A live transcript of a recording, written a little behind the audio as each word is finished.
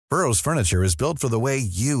Burrow's furniture is built for the way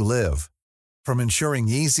you live. From ensuring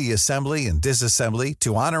easy assembly and disassembly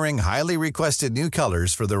to honoring highly requested new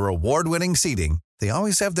colors for their award-winning seating, they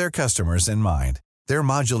always have their customers in mind. Their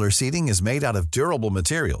modular seating is made out of durable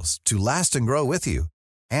materials to last and grow with you.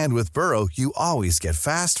 And with Burrow, you always get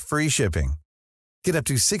fast, free shipping. Get up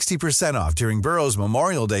to 60% off during Burrow's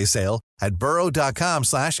Memorial Day sale at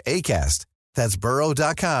burrow.com/ACAST. That's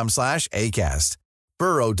burrow.com/ACAST.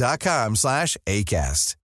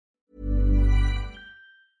 burrow.com/ACAST.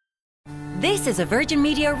 This is a Virgin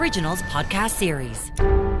Media Originals podcast series.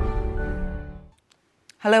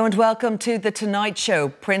 Hello and welcome to The Tonight Show.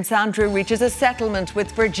 Prince Andrew reaches a settlement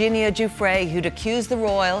with Virginia Giuffre, who'd accused the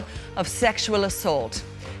royal of sexual assault.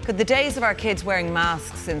 Could the days of our kids wearing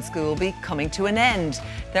masks in school be coming to an end?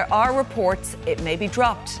 There are reports it may be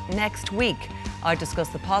dropped next week. I discuss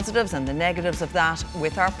the positives and the negatives of that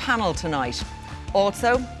with our panel tonight.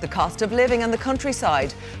 Also, the cost of living in the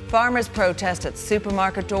countryside. Farmers protest at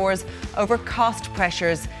supermarket doors over cost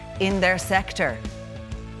pressures in their sector.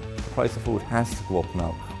 The price of food has to go up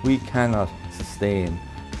now. We cannot sustain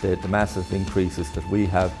the massive increases that we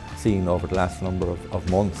have seen over the last number of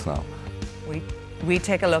months now. We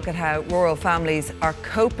take a look at how rural families are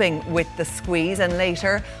coping with the squeeze, and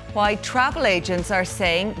later why travel agents are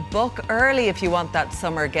saying book early if you want that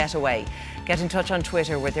summer getaway. Get in touch on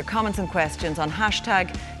Twitter with your comments and questions on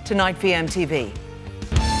hashtag TonightVMTV.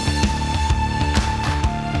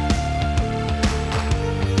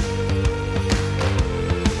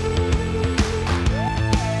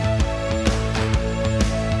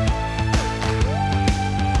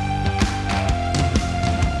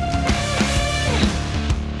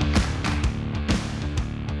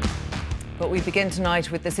 We begin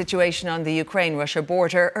tonight with the situation on the Ukraine-Russia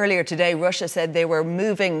border. Earlier today, Russia said they were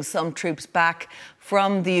moving some troops back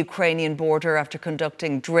from the Ukrainian border after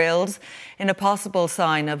conducting drills in a possible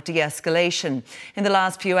sign of de-escalation. In the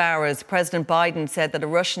last few hours, President Biden said that a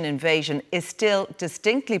Russian invasion is still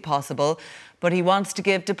distinctly possible, but he wants to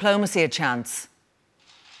give diplomacy a chance.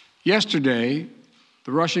 Yesterday,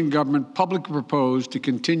 the Russian government publicly proposed to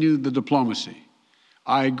continue the diplomacy.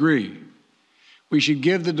 I agree. We should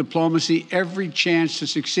give the diplomacy every chance to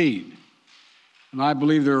succeed. And I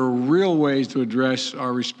believe there are real ways to address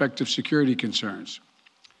our respective security concerns.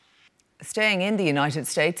 Staying in the United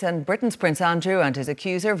States, and Britain's Prince Andrew and his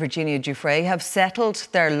accuser, Virginia Giuffre, have settled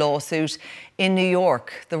their lawsuit in New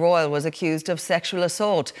York. The royal was accused of sexual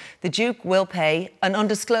assault. The Duke will pay an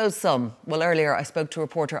undisclosed sum. Well, earlier I spoke to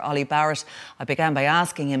reporter Ollie Barrett. I began by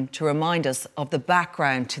asking him to remind us of the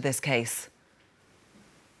background to this case.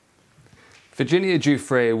 Virginia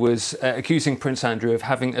Giuffre was accusing Prince Andrew of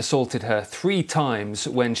having assaulted her 3 times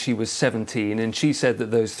when she was 17, and she said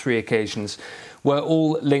that those 3 occasions were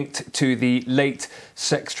all linked to the late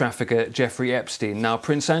sex trafficker Jeffrey Epstein. Now,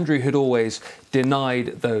 Prince Andrew had always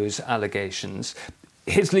denied those allegations.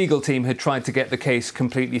 His legal team had tried to get the case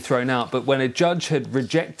completely thrown out, but when a judge had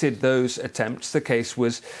rejected those attempts, the case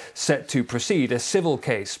was set to proceed, a civil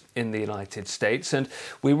case in the United States, and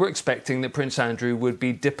we were expecting that Prince Andrew would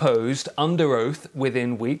be deposed under oath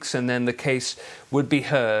within weeks, and then the case would be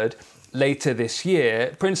heard later this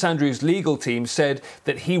year. Prince Andrew's legal team said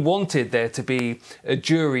that he wanted there to be a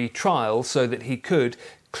jury trial so that he could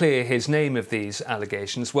clear his name of these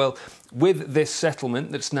allegations. Well, with this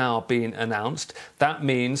settlement that's now been announced, that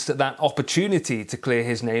means that that opportunity to clear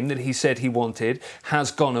his name that he said he wanted has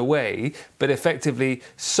gone away, but effectively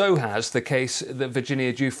so has the case that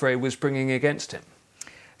Virginia Giuffre was bringing against him.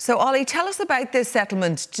 So, Ollie, tell us about this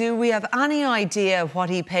settlement. Do we have any idea what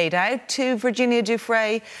he paid out to Virginia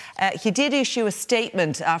Giuffre? He did issue a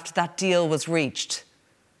statement after that deal was reached.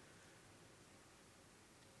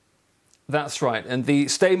 That's right. And the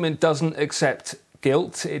statement doesn't accept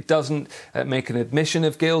guilt. It doesn't make an admission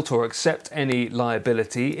of guilt or accept any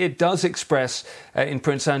liability. It does express, in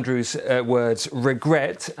Prince Andrew's words,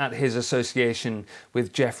 regret at his association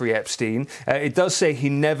with Jeffrey Epstein. It does say he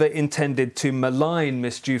never intended to malign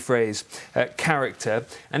Miss Giuffre's character.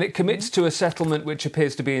 And it commits to a settlement which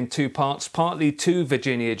appears to be in 2 parts, partly to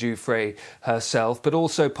Virginia Giuffre herself, but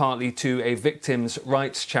also partly to a victims'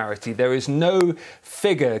 rights charity. There is no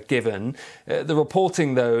figure given. The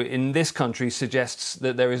reporting, though, in this country suggests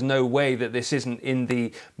that there is no way that this isn't in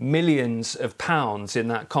the millions of pounds in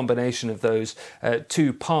that combination of those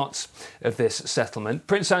 2 parts of this settlement.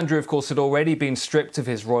 Prince Andrew, of course, had already been stripped of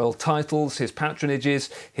his royal titles, his patronages,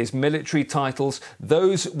 his military titles.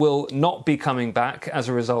 Those will not be coming back as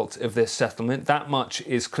a result of this settlement. That much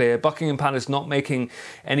is clear. Buckingham Palace not making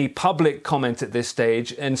any public comment at this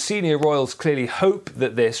stage, and senior royals clearly hope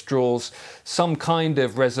that this draws some kind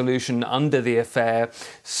of resolution under the affair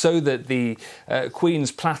so that the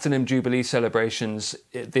Queen's Platinum Jubilee celebrations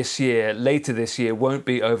later this year, won't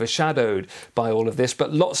be overshadowed by all of this,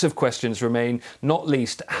 but lots of questions remain, not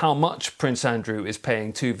least how much Prince Andrew is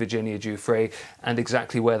paying to Virginia Giuffre and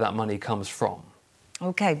exactly where that money comes from.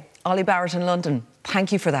 OK, Ollie Barrett in London,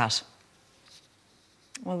 thank you for that.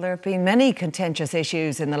 Well, there have been many contentious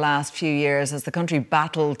issues in the last few years as the country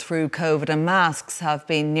battled through COVID, and masks have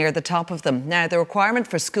been near the top of them. Now, the requirement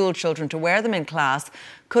for school children to wear them in class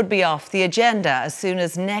could be off the agenda as soon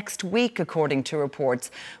as next week, according to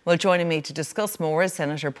reports. Well, joining me to discuss more is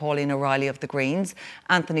Senator Pauline O'Reilly of the Greens,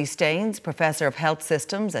 Anthony Staines, Professor of Health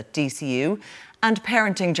Systems at DCU, and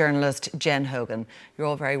parenting journalist Jen Hogan. You're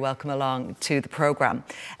all very welcome along to the programme.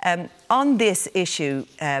 On this issue,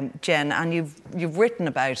 Jen, and you've written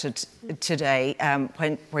about it today,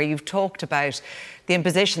 where you've talked about the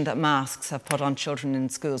imposition that masks have put on children in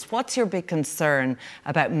schools. What's your big concern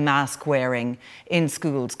about mask wearing in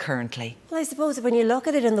schools currently? Well, I suppose when you look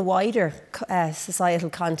at it in the wider societal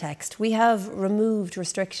context, we have removed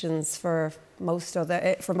restrictions in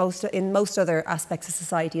most other aspects of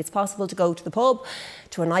society. It's possible to go to the pub,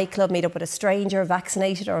 to a nightclub, meet up with a stranger,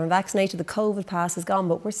 vaccinated or unvaccinated. The COVID pass is gone,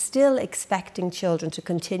 but we're still expecting children to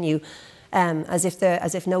continue as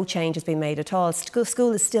if no change has been made at all.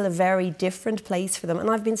 School is still a very different place for them, and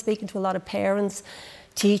I've been speaking to a lot of parents,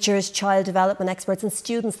 teachers, child development experts, and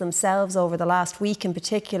students themselves over the last week in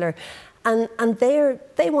particular. And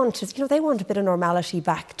they want a bit of normality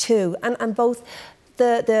back too, and both.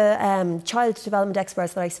 The child development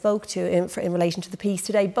experts that I spoke to in relation to the piece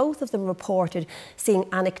today, both of them reported seeing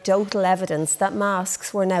anecdotal evidence that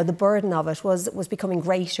masks were now, the burden of it was becoming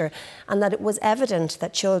greater, and that it was evident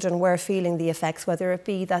that children were feeling the effects, whether it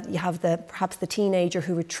be that you have perhaps the teenager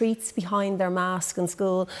who retreats behind their mask in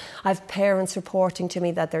school. I have parents reporting to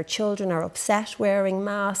me that their children are upset wearing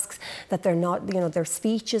masks, that they're not, their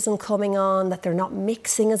speech isn't coming on, that they're not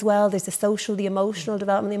mixing as well. There's the emotional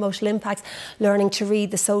development, the emotional impacts, learning to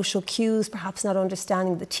read the social cues, perhaps not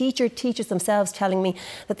understanding the teachers themselves telling me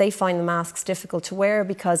that they find the masks difficult to wear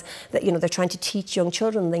because they're trying to teach young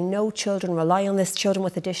children. They know children rely on this. Children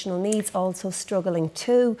with additional needs also struggling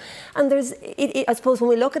too. And I suppose when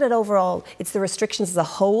we look at it overall, it's the restrictions as a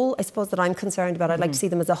whole, I suppose, that I'm concerned about. I'd like to see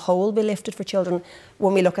them as a whole be lifted for children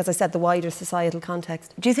when we look, as I said, the wider societal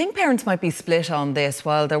context. Do you think parents might be split on this?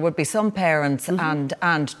 While there would be some parents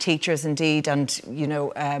and teachers indeed,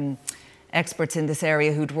 and experts in this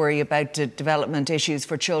area who'd worry about development issues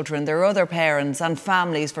for children, there are other parents and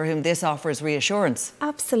families for whom this offers reassurance.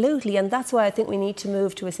 Absolutely, and that's why I think we need to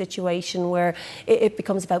move to a situation where it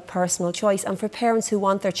becomes about personal choice, and for parents who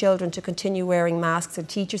want their children to continue wearing masks and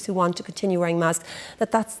teachers who want to continue wearing masks,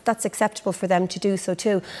 that's acceptable for them to do so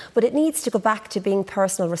too. But it needs to go back to being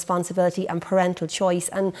personal responsibility and parental choice,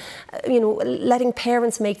 and letting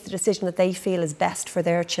parents make the decision that they feel is best for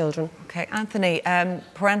their children. Okay, Anthony,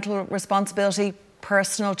 parental responsibility,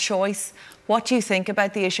 personal choice. What do you think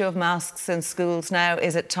about the issue of masks in schools now?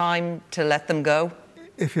 Is it time to let them go?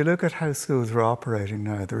 If you look at how schools are operating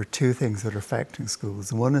now, there are two things that are affecting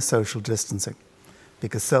schools. One is social distancing,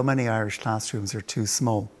 because so many Irish classrooms are too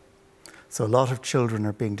small. So a lot of children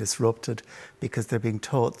are being disrupted because they're being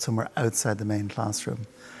taught somewhere outside the main classroom.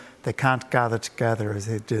 They can't gather together as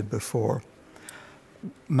they did before.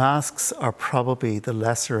 Masks are probably the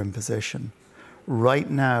lesser imposition. Right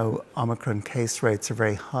now, Omicron case rates are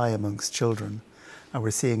very high amongst children, and we're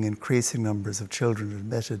seeing increasing numbers of children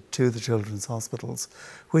admitted to the children's hospitals,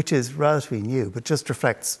 which is relatively new, but just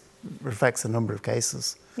reflects a number of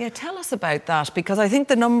cases. Yeah, tell us about that, because I think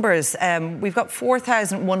the numbers, we've got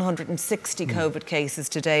 4,160 COVID cases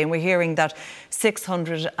today, and we're hearing that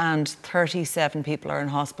 637 people are in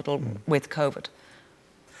hospital with COVID.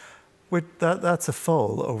 That's a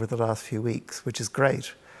fall over the last few weeks, which is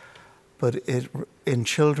great. But in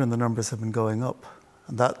children, the numbers have been going up.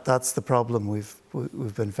 And that's the problem we've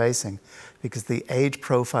been facing, because the age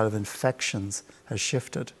profile of infections has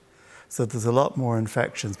shifted. So there's a lot more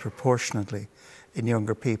infections proportionately in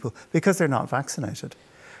younger people because they're not vaccinated.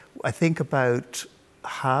 I think about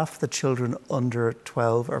half the children under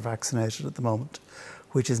 12 are vaccinated at the moment,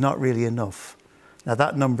 which is not really enough. Now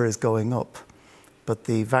that number is going up, but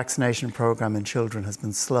the vaccination programme in children has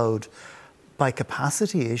been slowed by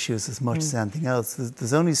capacity issues as much as anything else.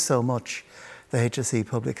 There's only so much the HSE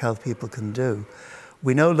public health people can do.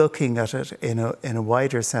 We know, looking at it in a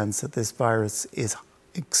wider sense, that this virus is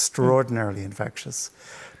extraordinarily infectious.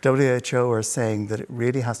 WHO are saying that it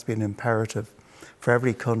really has to be an imperative for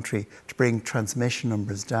every country to bring transmission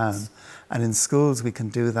numbers down. And in schools, we can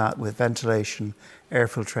do that with ventilation, air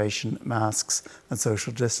filtration, masks, and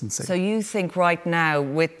social distancing. So you think right now,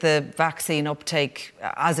 with the vaccine uptake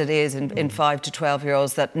as it is in 5 to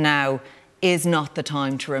 12-year-olds, that now is not the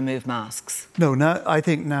time to remove masks? No, I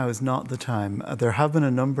think now is not the time. There have been a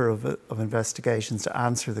number of investigations to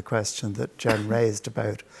answer the question that Jen raised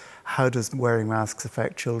about how does wearing masks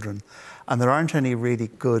affect children. And there aren't any really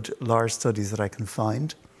good large studies that I can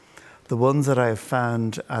find. The ones that I have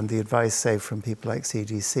found, and the advice, say, from people like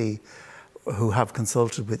CDC, who have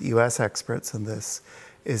consulted with US experts on this,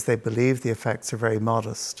 is they believe the effects are very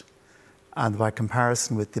modest. And by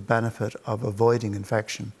comparison with the benefit of avoiding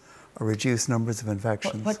infection, or reduce numbers of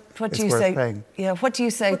infections. What do you say? Paying. Yeah, what do you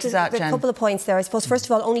say to that, Jen? A couple of points there. I suppose, first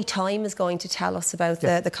of all, only time is going to tell us about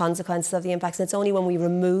the consequences of the impacts. And it's only when we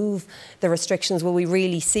remove the restrictions will we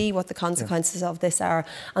really see what the consequences of this are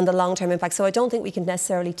and the long-term impact. So I don't think we can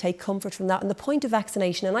necessarily take comfort from that. And the point of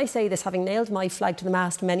vaccination, and I say this having nailed my flag to the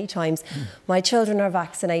mast many times, my children are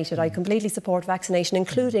vaccinated. I completely support vaccination,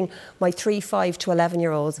 including my 3, 5 to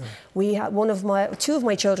 11-year-olds. We had two of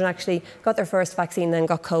my children actually got their first vaccine, then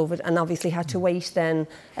got COVID, and obviously had to wait then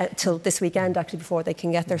till this weekend actually before they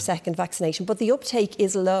can get their second vaccination. But the uptake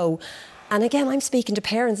is low. And again, I'm speaking to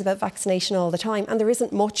parents about vaccination all the time, and there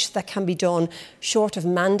isn't much that can be done short of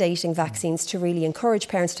mandating vaccines to really encourage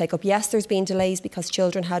parents to take up. Yes, there's been delays because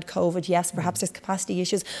children had COVID. Yes, perhaps there's capacity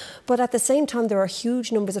issues. But at the same time, there are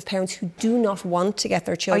huge numbers of parents who do not want to get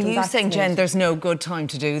their children vaccinated. Are you saying, Jen, there's no good time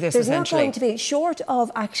to do this, there's essentially? Not going to be. Short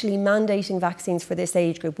of actually mandating vaccines for this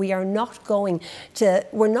age group, we are not going to...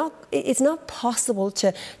 It's not possible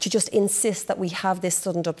to just insist that we have this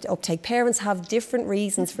sudden uptake. Parents have different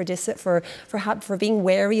reasons for being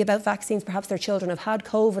wary about vaccines. Perhaps their children have had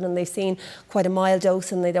COVID and they've seen quite a mild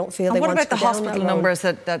dose and they don't feel they want to go down that road. What about the hospital numbers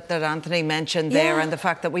that Anthony mentioned there, and the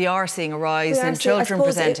fact that we are seeing a rise in children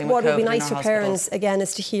presenting with COVID in our hospitals? What would be nice for parents, again,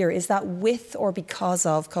 is to hear, is that with or because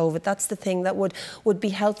of COVID? That's the thing that would be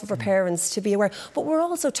helpful for parents to be aware. But we're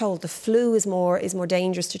also told the flu is more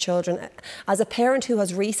dangerous to children. As a parent who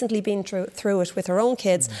has recently been through it with her own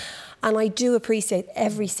kids, and I do appreciate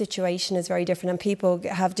every situation is very different and people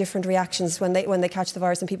have different reactions when they catch the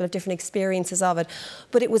virus, and people have different experiences of it.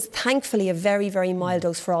 But it was thankfully a very, very mild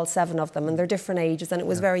dose for all 7 of them, and they're different ages, and it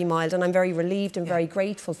was very mild, and I'm very relieved and very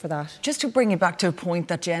grateful for that. Just to bring you back to a point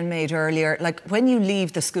that Jen made earlier, like when you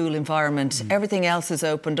leave the school environment, everything else is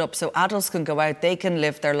opened up, so adults can go out, they can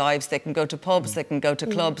live their lives, they can go to pubs, they can go to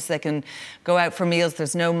clubs, they can go out for meals,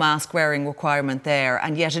 there's no mask wearing requirement there,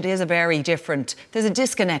 and yet it is a very different, there's a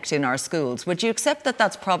disconnect in our schools. Would you accept that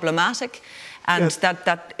that's problematic and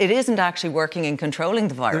that it isn't actually working in controlling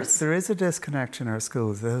the virus? There is a disconnect in our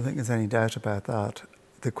schools. I don't think there's any doubt about that.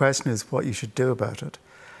 The question is what you should do about it.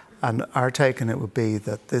 And our take on it would be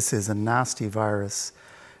that this is a nasty virus.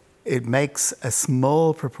 It makes a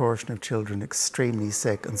small proportion of children extremely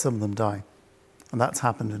sick, and some of them die. And that's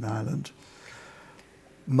happened in Ireland.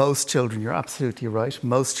 Most children, you're absolutely right,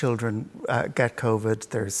 most children get COVID,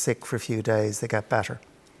 they're sick for a few days, they get better.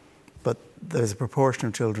 But there's a proportion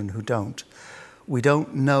of children who don't. We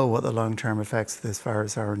don't know what the long-term effects of this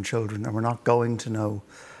virus are in children, and we're not going to know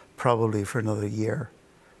probably for another year.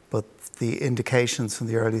 But the indications from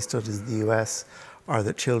the early studies in the US are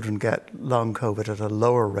that children get long COVID at a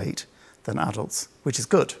lower rate than adults, which is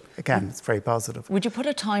good. Again, it's very positive. Would you put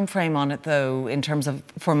a time frame on it, though, in terms of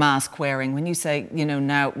for mask wearing? When you say,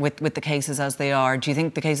 now with the cases as they are, do you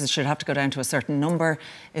think the cases should have to go down to a certain number?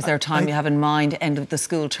 Is there a time you have in mind, end of the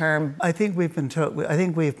school term? I think we've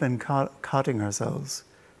been cutting ourselves.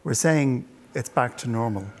 We're saying it's back to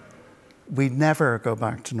normal. We never go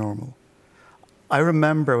back to normal. I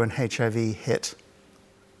remember when HIV hit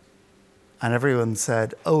and everyone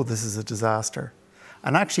said, oh, this is a disaster.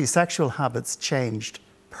 And actually, sexual habits changed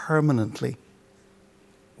permanently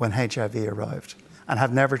when HIV arrived and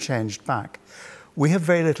have never changed back. We have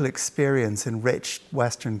very little experience in rich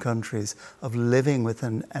Western countries of living with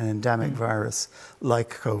an endemic virus like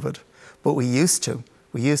COVID. But we used to.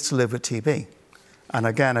 We used to live with TB. And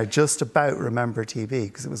again, I just about remember TB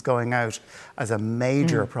because it was going out as a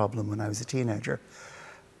major problem when I was a teenager.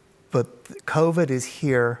 But COVID is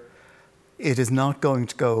here. It is not going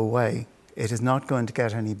to go away. It is not going to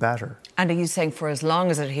get any better. And are you saying for as long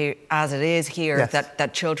as it is here, yes,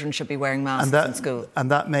 that children should be wearing masks in school? And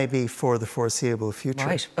that may be for the foreseeable future.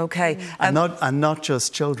 Right, OK. And not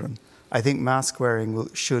just children. I think mask wearing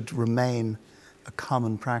should remain a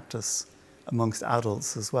common practice amongst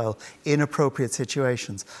adults as well, in appropriate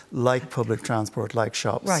situations, like public transport, like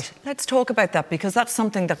shops. Right, let's talk about that, because that's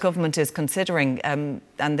something that government is considering, and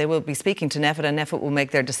they will be speaking to NPHET, and NPHET will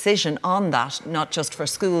make their decision on that, not just for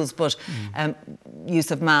schools, but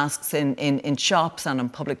use of masks in shops and in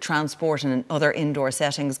public transport and in other indoor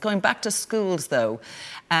settings. Going back to schools, though,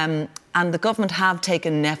 and the government have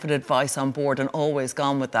taken NPHET advice on board and always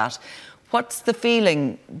gone with that. What's the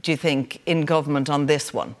feeling, do you think, in government on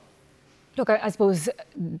this one? Look, I suppose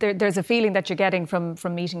there's a feeling that you're getting from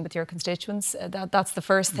meeting with your constituents. That's the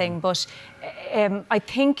first thing. But I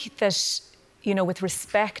think that, you know, with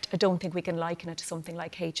respect, I don't think we can liken it to something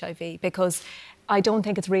like HIV, because I don't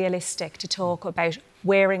think it's realistic to talk about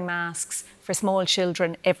wearing masks for small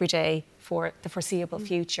children every day for the foreseeable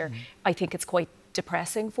future. I think it's quite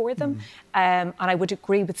depressing for them. And I would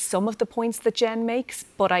agree with some of the points that Jen makes,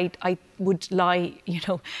 but I would lie, you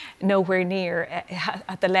know, nowhere near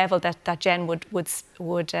at the level that Jen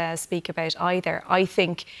would speak about either. I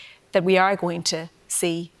think that we are going to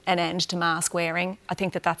see an end to mask wearing. I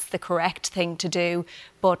think that that's the correct thing to do,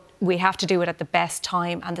 but we have to do it at the best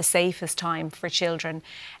time and the safest time for children.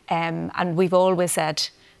 And we've always said,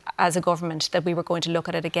 as a government, that we were going to look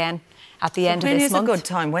at it again at the end of this month. When is a good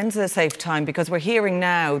time? When's a safe time? Because we're hearing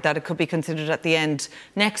now that it could be considered at the end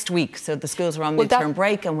next week. So the schools are on midterm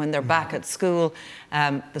break, and when they're back at school,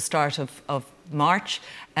 the start of March,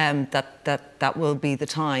 that will be the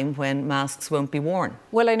time when masks won't be worn.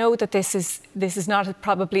 Well, I know that this is not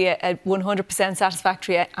probably a 100%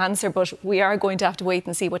 satisfactory answer, but we are going to have to wait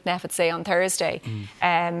and see what NPHET say on Thursday.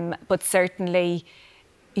 But certainly,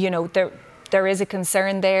 you know, there is a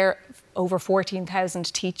concern there. Over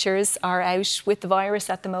 14,000 teachers are out with the virus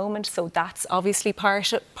at the moment, so that's obviously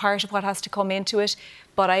part of what has to come into it.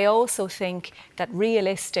 But I also think that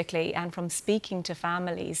realistically, and from speaking to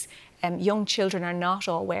families, young children are not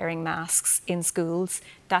all wearing masks in schools.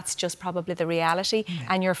 That's just probably the reality.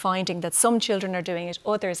 And you're finding that some children are doing it,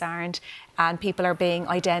 others aren't, and people are being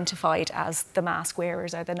identified as the mask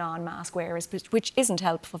wearers or the non-mask wearers, which isn't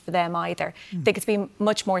helpful for them either. I think it's been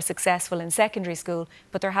much more successful in secondary school,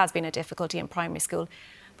 but there has been a difficulty in primary school.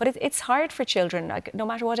 But it's hard for children, like, no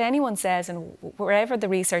matter what anyone says, and wherever the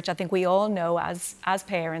research, I think we all know as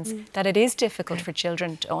parents that it is difficult for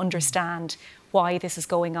children to understand why this is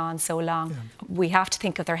going on so long. We have to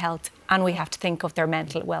think of their health, and we have to think of their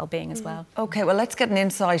mental well-being as well. OK, well, let's get an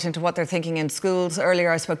insight into what they're thinking in schools. Earlier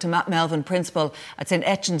I spoke to Matt Melvin, principal at St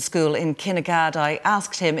Etchen School in Kinnegad. I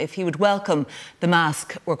asked him if he would welcome the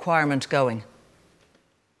mask requirement going.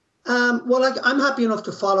 Well, I'm happy enough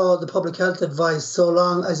to follow the public health advice so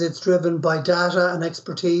long as it's driven by data and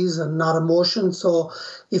expertise and not emotion. So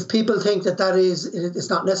if people think that it's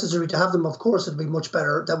not necessary to have them, of course, it'd be much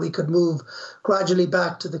better that we could move gradually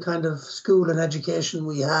back to the kind of school and education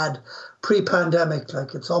we had pre-pandemic.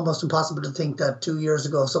 Like, it's almost impossible to think that 2 years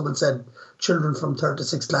ago someone said children from 3rd to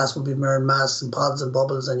 6th class would be wearing masks and pods and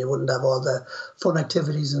bubbles, and you wouldn't have all the fun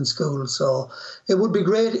activities in school. So it would be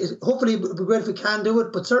great. Hopefully it would be great if we can do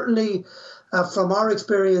it, but certainly from our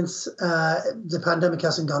experience, the pandemic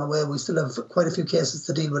hasn't gone away. We still have quite a few cases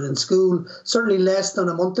to deal with in school, certainly less than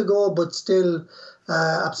a month ago, but still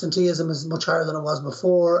absenteeism is much higher than it was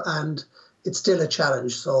before, and it's still a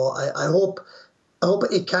challenge. So I hope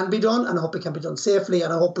it can be done, and I hope it can be done safely,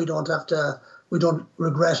 and I hope we don't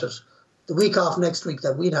regret it. The week off next week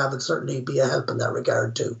that we'd have would certainly be a help in that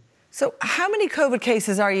regard too. So how many COVID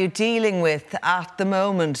cases are you dealing with at the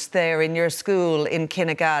moment there in your school in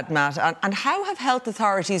Kinnegad, Matt? And how have health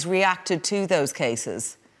authorities reacted to those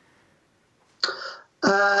cases?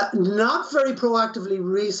 Not very proactively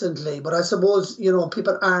recently, but I suppose, you know,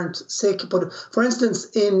 people aren't sick. But for instance,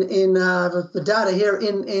 in the data here,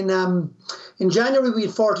 in January we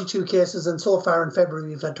had 42 cases, and so far in February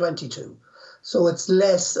we've had 22. So it's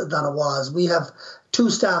less than it was. We have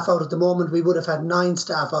 2 staff out at the moment. We would have had 9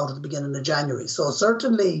 staff out at the beginning of January. So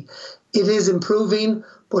certainly it is improving,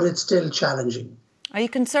 but it's still challenging. Are you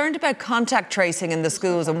concerned about contact tracing in the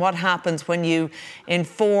schools and what happens when you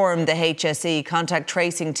inform the HSE contact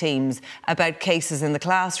tracing teams about cases in the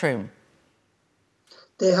classroom?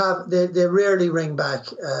 They rarely ring back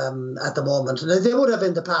at the moment. And they would have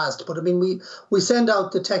in the past, but I mean, we send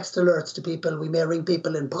out the text alerts to people. We may ring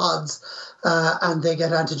people in pods and they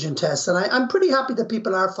get antigen tests. And I'm pretty happy that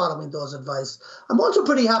people are following those advice. I'm also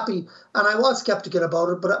pretty happy, and I was sceptical about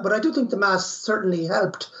it, but I do think the masks certainly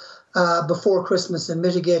helped before Christmas in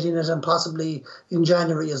mitigating it, and possibly in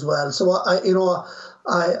January as well. So,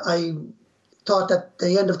 thought that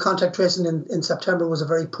the end of contact tracing in September was a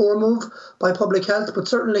very poor move by public health, but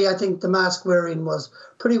certainly I think the mask wearing was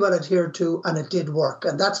pretty well adhered to and it did work.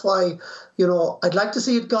 And that's why, I'd like to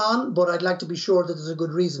see it gone, but I'd like to be sure that there's a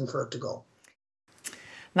good reason for it to go.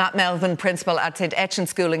 Matt Melvin, Principal at St. Etchen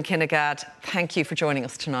School in Kinnegad, thank you for joining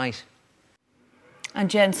us tonight. And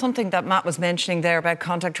Jen, something that Matt was mentioning there about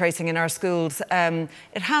contact tracing in our schools,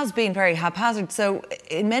 it has been very haphazard. So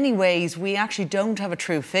in many ways, we actually don't have a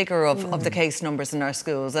true figure of the case numbers in our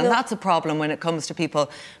schools. And that's a problem when it comes to people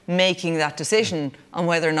making that decision on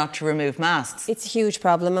whether or not to remove masks. It's a huge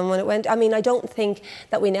problem. And when it went, I don't think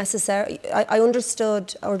that we necessarily, I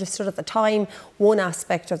understood at the time one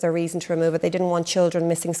aspect of their reason to remove it. They didn't want children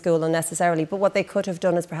missing school unnecessarily. But what they could have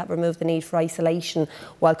done is perhaps remove the need for isolation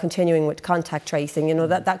while continuing with contact tracing.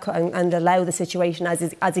 And allow the situation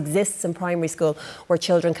as exists in primary school where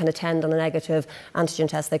children can attend on a negative antigen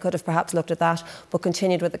test. They could have perhaps looked at that, but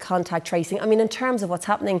continued with the contact tracing. In terms of what's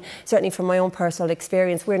happening, certainly from my own personal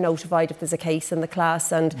experience, we're notified if there's a case in the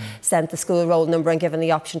class and sent the school roll number and given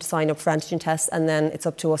the option to sign up for antigen tests, and then it's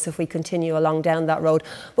up to us if we continue along down that road.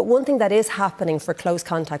 But one thing that is happening for close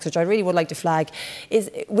contacts, which I really would like to flag,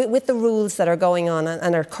 is with the rules that are going on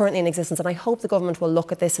and are currently in existence, and I hope the government will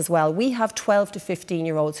look at this as well. We have 12 to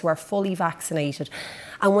 15-year-olds who are fully vaccinated,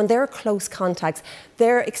 and when they're close contacts,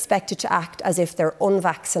 they're expected to act as if they're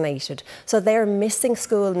unvaccinated. So they're missing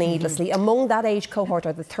school needlessly. Among that age cohort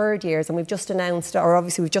are the third years, and we've just announced, or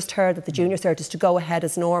obviously we've just heard that the junior third is to go ahead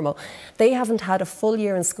as normal. They haven't had a full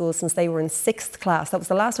year in school since they were in 6th class. That was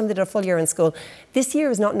the last time they did a full year in school. This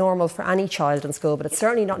year is not normal for any child in school, but it's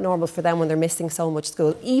certainly not normal for them when they're missing so much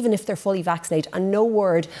school, even if they're fully vaccinated. And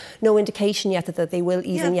no indication yet that they will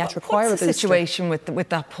even yet require a booster. What's the situation with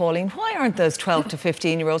that, Pauline? Why aren't those 12 to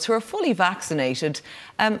 15-year-olds who are fully vaccinated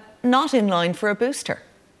not in line for a booster?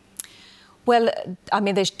 Well,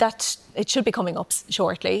 it should be coming up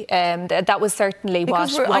shortly. That was certainly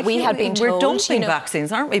what we had been told. We're dumping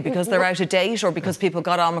vaccines, aren't we? Because they're out of date or because people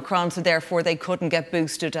got Omicron, so therefore they couldn't get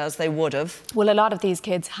boosted as they would have. Well, a lot of these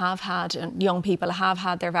kids have had, and young people have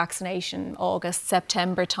had their vaccination August,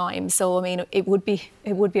 September time. So, it would be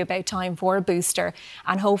about time for a booster.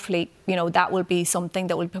 And hopefully, that will be something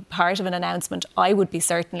that will be part of an announcement. I would be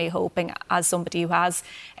certainly hoping, as somebody who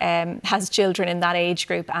has children in that age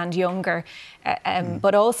group and younger.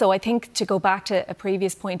 But also, I think, to go back to a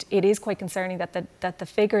previous point, it is quite concerning that the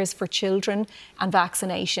figures for children and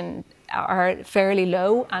vaccination are fairly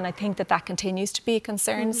low, and I think that continues to be a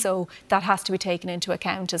concern. So that has to be taken into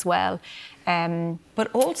account as well. But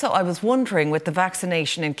also, I was wondering, with the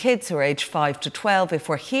vaccination in kids who are aged 5 to 12, if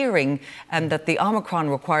we're hearing that the Omicron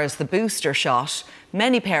requires the booster shot,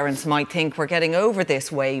 many parents might think we're getting over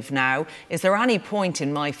this wave now. Is there any point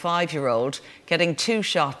in my 5-year-old getting 2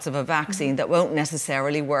 shots of a vaccine that won't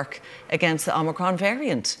necessarily work against the Omicron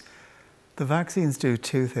variant? The vaccines do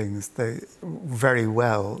 2 things very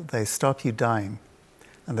well. They stop you dying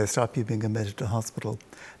and they stop you being admitted to hospital.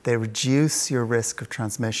 They reduce your risk of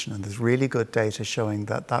transmission, and there's really good data showing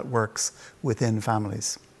that works within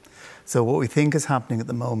families. So what we think is happening at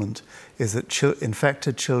the moment is that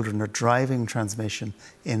infected children are driving transmission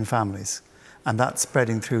in families, and that's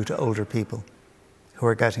spreading through to older people who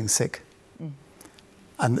are getting sick.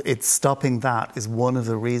 And it's stopping that is one of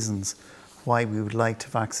the reasons why we would like to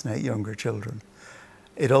vaccinate younger children.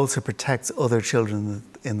 It also protects other children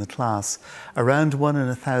in the class. Around 1 in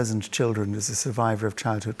 1,000 children is a survivor of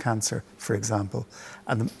childhood cancer, for example.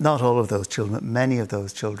 And not all of those children, but many of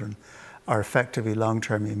those children are effectively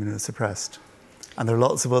long-term immunosuppressed. And there are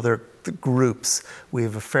lots of other groups. We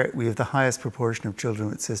have the highest proportion of children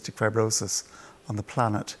with cystic fibrosis on the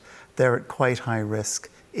planet. They're at quite high risk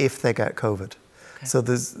if they get COVID. So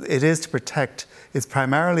it's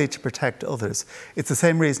primarily to protect others. It's the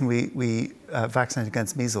same reason we vaccinate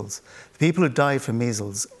against measles. The people who die from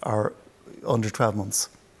measles are under 12 months,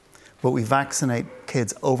 but we vaccinate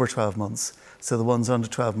kids over 12 months, so the ones under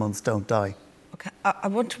 12 months don't die. Okay. I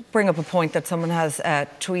want to bring up a point that someone has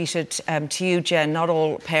tweeted to you, Jen. Not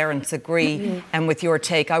all parents agree with your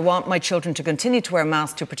take. I want my children to continue to wear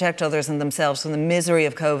masks to protect others and themselves from the misery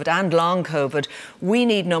of COVID and long COVID. We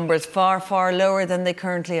need numbers far, far lower than they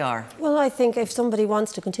currently are. Well, I think if somebody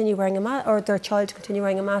wants to continue wearing a mask, or their child to continue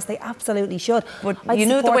wearing a mask, they absolutely should. But you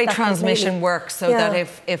know the way transmission works, so that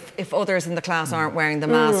if others in the class aren't wearing the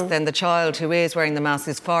mask, then the child who is wearing the mask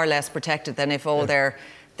is far less protected than if all their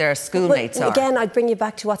their schoolmates are. Again, I'd bring you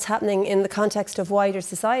back to what's happening in the context of wider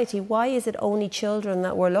society. Why is it only children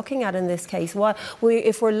that we're looking at in this case?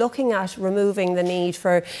 If we're looking at removing the need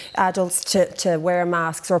for adults to wear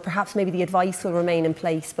masks, or perhaps maybe the advice will remain in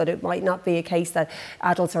place, but it might not be a case that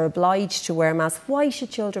adults are obliged to wear masks, why should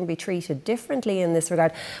children be treated differently in this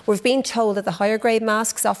regard? We've been told that the higher grade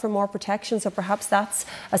masks offer more protection, so perhaps that's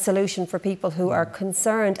a solution for people who are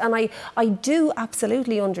concerned. And I do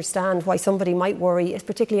absolutely understand why somebody might worry,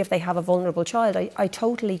 particularly if they have a vulnerable child. I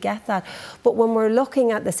totally get that. But when we're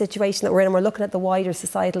looking at the situation that we're in, and we're looking at the wider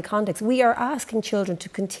societal context, we are asking children to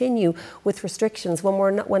continue with restrictions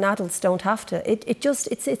when adults don't have to.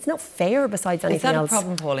 It's not fair besides anything else. Is that a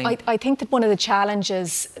problem, Pauline? I think that one of the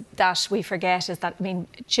challenges that we forget is that,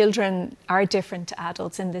 children are different to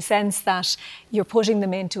adults in the sense that you're putting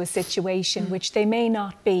them into a situation which they may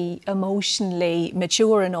not be emotionally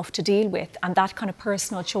mature enough to deal with, and that kind of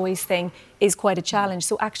personal choice thing is quite a challenge.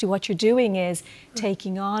 So actually what you're doing is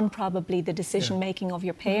taking on probably the decision making of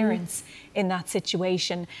your parents in that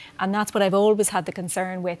situation, and that's what I've always had the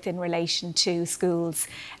concern with in relation to schools.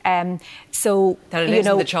 So that it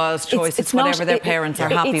isn't the child's choice; it's whatever their parents are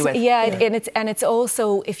happy with. And it's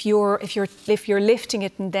also if you're lifting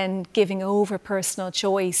it and then giving over personal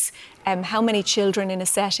choice. How many children in a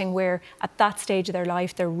setting where at that stage of their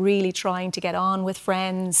life they're really trying to get on with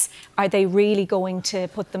friends, are they really going to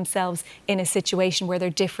put themselves in a situation where they're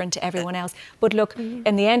different to everyone else? But look,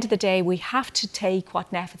 in the end of the day, we have to take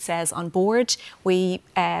what NPHET says on board.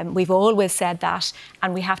 We've always said that,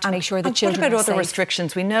 and we have to make sure that children are safe. What about other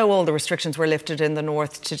restrictions? We know all the restrictions were lifted in the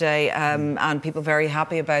north today, and people are very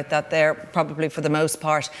happy about that there, probably for the most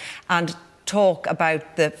part. And talk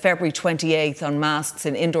about the February 28th on masks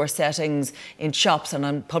in indoor settings, in shops and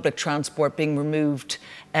on public transport being removed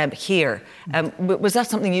here. Was that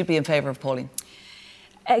something you'd be in favour of, Pauline?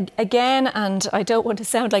 Again, and I don't want to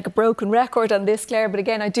sound like a broken record on this, Claire, but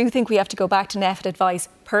again, I do think we have to go back to NPHET advice.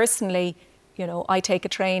 Personally, I take a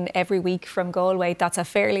train every week from Galway. That's a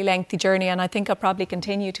fairly lengthy journey, and I think I'll probably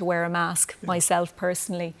continue to wear a mask myself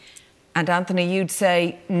personally. And Anthony, you'd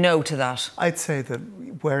say no to that? I'd say that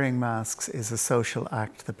wearing masks is a social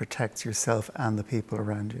act that protects yourself and the people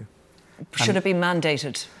around you. Should it be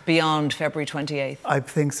mandated beyond February 28th? I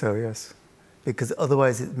think so, yes. Because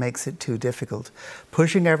otherwise it makes it too difficult.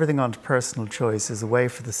 Pushing everything onto personal choice is a way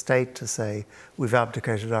for the state to say we've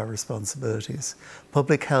abdicated our responsibilities.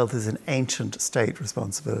 Public health is an ancient state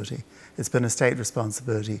responsibility. It's been a state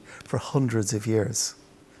responsibility for hundreds of years,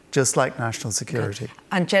 just like national security. Okay.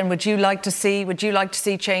 And Jen, would you like to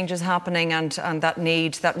see changes happening and that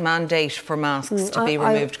mandate for masks to be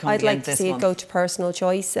removed come I'd the end like to this see month? it go to personal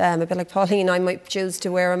choice. A bit like Pauline, I might choose to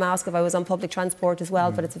wear a mask if I was on public transport as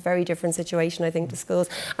well, but it's a very different situation, I think, to schools.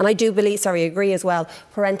 And I do agree as well,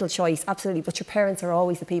 parental choice, absolutely, but your parents are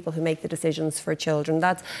always the people who make the decisions for children.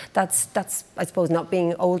 That's I suppose, not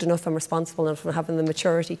being old enough and responsible enough and having the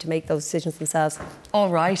maturity to make those decisions themselves. All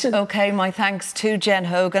right, OK, my thanks to Jen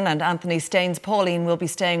Hogan and Anthony Staines. Pauline will be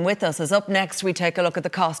staying with us as up next we take a look at the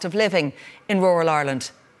cost of living in rural Ireland.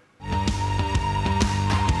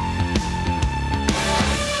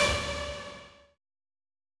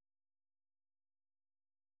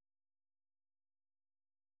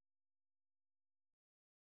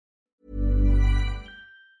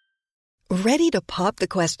 Ready to pop the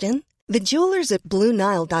question? The jewelers at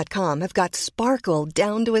BlueNile.com have got sparkle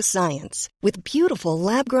down to a science with beautiful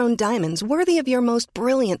lab-grown diamonds worthy of your most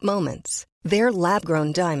brilliant moments. Their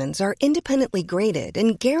lab-grown diamonds are independently graded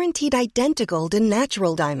and guaranteed identical to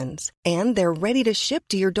natural diamonds, and they're ready to ship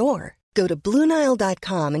to your door. Go to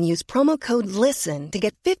BlueNile.com and use promo code LISTEN to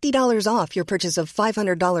get $50 off your purchase of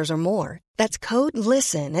 $500 or more. That's code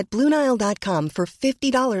LISTEN at BlueNile.com for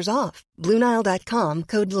 $50 off. BlueNile.com,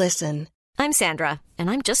 code LISTEN. I'm Sandra, and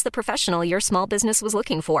I'm just the professional your small business was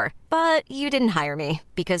looking for. But you didn't hire me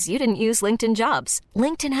because you didn't use LinkedIn Jobs.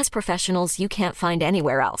 LinkedIn has professionals you can't find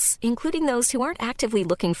anywhere else, including those who aren't actively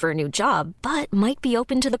looking for a new job, but might be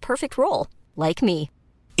open to the perfect role, like me.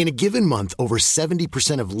 In a given month, over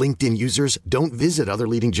 70% of LinkedIn users don't visit other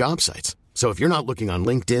leading job sites. So if you're not looking on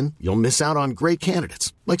LinkedIn, you'll miss out on great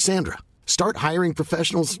candidates like Sandra. Start hiring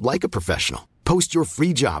professionals like a professional. Post your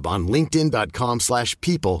free job on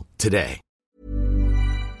linkedin.com/people today.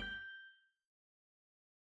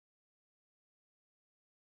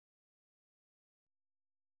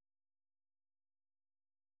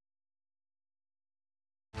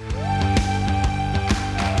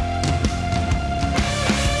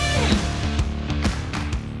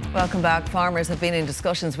 Welcome back. Farmers have been in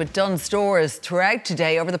discussions with Dunnes Stores throughout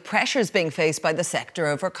today over the pressures being faced by the sector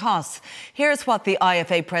over costs. Here's what the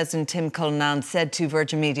IFA President Tim Cullinan said to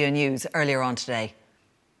Virgin Media News earlier on today.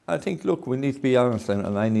 I think, look, we need to be honest,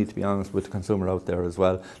 and I need to be honest with the consumer out there as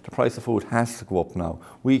well. The price of food has to go up now.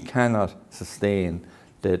 We cannot sustain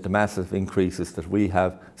the massive increases that we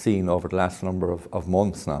have seen over the last number of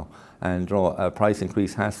months now. And a price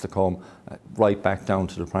increase has to come right back down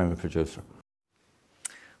to the primary producer.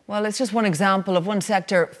 Well, it's just one example of one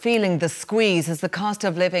sector feeling the squeeze as the cost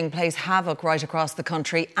of living plays havoc right across the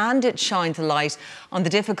country, and it shines a light on the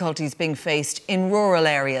difficulties being faced in rural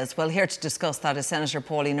areas. Well, here to discuss that is Senator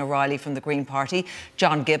Pauline O'Reilly from the Green Party,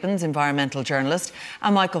 John Gibbons, environmental journalist,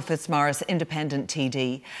 and Michael Fitzmaurice, independent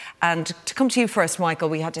TD. And to come to you first, Michael,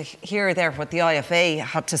 we had to hear there what the IFA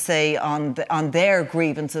had to say on their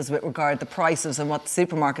grievances with regard to the prices and what the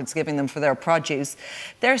supermarkets giving them for their produce.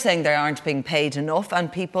 They're saying they aren't being paid enough,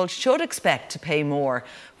 and people should expect to pay more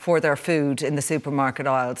for their food in the supermarket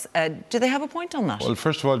aisles. Do they have a point on that? Well,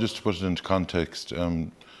 first of all, just to put it into context,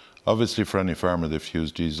 obviously for any farmer they've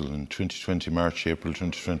used diesel in 2020, March, April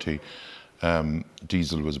 2020,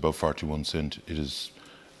 diesel was about 41 cent. It is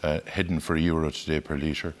heading for €1 today per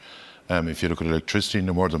litre. If you look at electricity,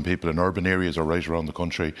 no more than people in urban areas or right around the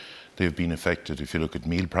country, they've been affected. If you look at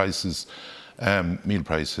meal prices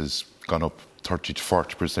gone up 30 to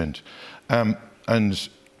 40%. And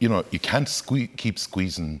you know, you can't keep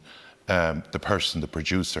squeezing the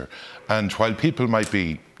producer. And while people might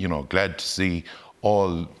be, glad to see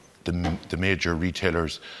all the major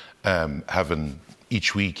retailers having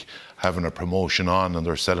each week having a promotion on, and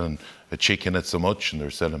they're selling a chicken at so much, and they're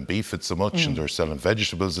selling beef at so much, and they're selling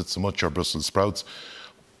vegetables at so much, or Brussels sprouts,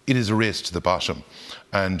 it is a race to the bottom.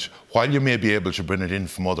 And while you may be able to bring it in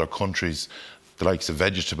from other countries, the likes of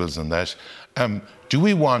vegetables and that, do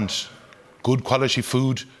we want good quality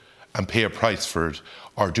food and pay a price for it,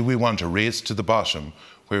 or do we want a race to the bottom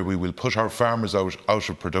where we will put our farmers out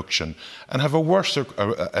of production and have a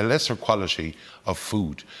lesser quality of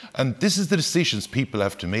food? And this is the decisions people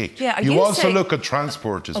have to make. Yeah, you also look at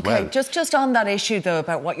transport as well. Okay, just on that issue though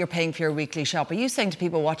about what you're paying for your weekly shop, are you saying to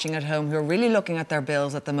people watching at home who are really looking at their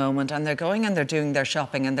bills at the moment and they're going and they're doing their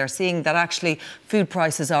shopping and they're seeing that actually food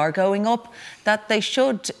prices are going up, that they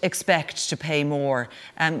should expect to pay more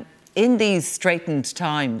in these straitened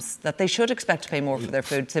times, that they should expect to pay more for their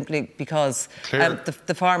food simply because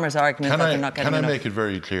the farmers' argument that they're not getting enough? Can I make it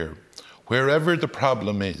very clear? Wherever the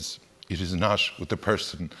problem is, it is not with the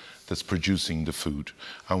person that's producing the food.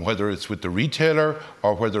 And whether it's with the retailer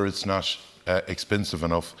or whether it's not expensive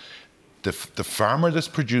enough, the farmer that's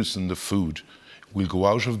producing the food will go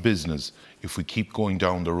out of business if we keep going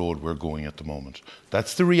down the road we're going at the moment.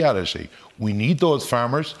 That's the reality. We need those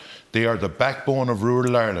farmers. They are the backbone of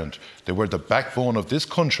rural Ireland. They were the backbone of this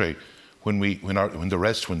country when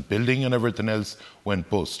building and everything else went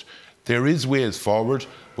bust. There is ways forward,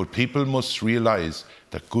 but people must realise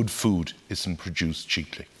that good food isn't produced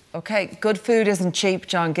cheaply. OK, good food isn't cheap,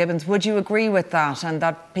 John Gibbons. Would you agree with that, and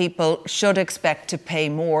that people should expect to pay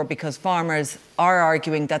more because farmers are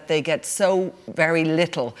arguing that they get so very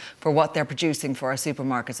little for what they're producing for our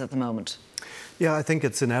supermarkets at the moment? Yeah, I think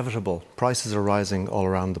it's inevitable. Prices are rising all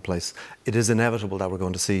around the place. It is inevitable that we're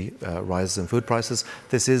going to see rises in food prices.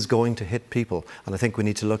 This is going to hit people. And I think we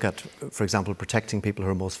need to look at, for example, protecting people who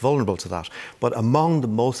are most vulnerable to that. But among the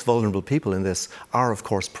most vulnerable people in this are, of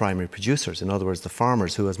course, primary producers. In other words, the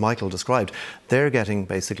farmers who, as Michael described, they're getting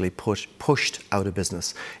basically pushed out of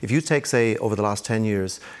business. If you take, say, over the last 10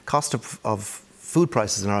 years, cost of food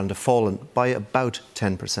prices in Ireland have fallen by about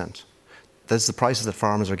 10%. That's the prices that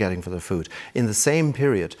farmers are getting for their food. In the same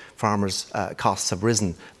period, farmers' costs have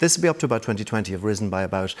risen. This will be up to about 2020, have risen by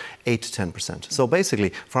about 8 to 10%. So basically,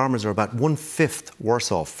 farmers are about 1/5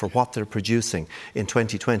 worse off for what they're producing in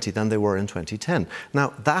 2020 than they were in 2010.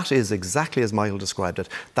 Now, that is exactly as Michael described it.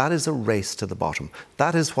 That is a race to the bottom.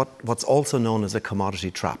 That is what's also known as a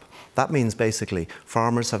commodity trap. That means basically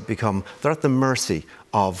farmers have become, they're at the mercy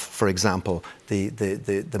of, for example,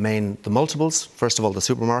 the multiples, first of all, the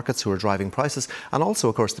supermarkets who are driving prices, and also,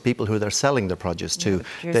 of course, the people who they're selling their produce to,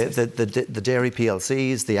 the dairy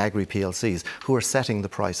PLCs, the agri PLCs, who are setting the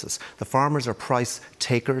prices. The farmers are price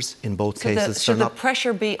takers in both cases. Should the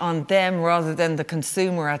pressure be on them rather than the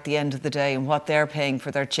consumer at the end of the day and what they're paying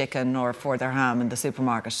for their chicken or for their ham in the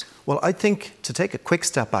supermarket? Well, I think, to take a quick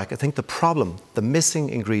step back, I think the problem, the missing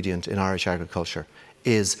ingredient in Irish agriculture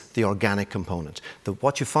is the organic component.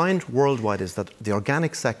 What you find worldwide is that the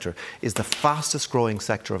organic sector is the fastest growing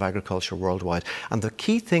sector of agriculture worldwide. And the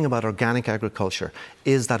key thing about organic agriculture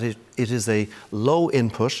is that it it is a low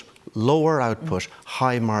input, lower output,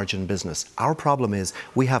 high margin business. Our problem is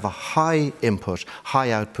we have a high input,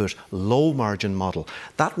 high output, low margin model.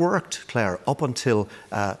 That worked, Claire, up until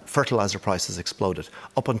fertiliser prices exploded,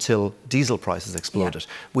 up until diesel prices exploded.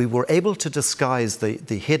 Yeah. We were able to disguise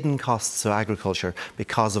the hidden costs of agriculture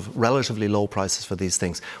because of relatively low prices for these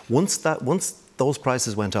things. Once those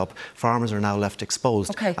prices went up, farmers are now left exposed.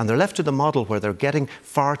 Okay. And they're left to the model where they're getting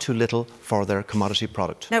far too little for their commodity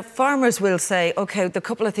product. Now, farmers will say, OK, the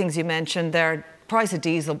couple of things you mentioned there, price of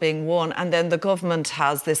diesel being one, and then the government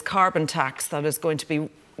has this carbon tax that is going to be,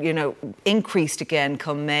 increased again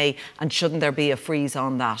come May, and shouldn't there be a freeze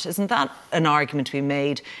on that? Isn't that an argument to be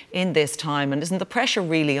made in this time? And isn't the pressure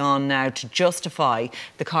really on now to justify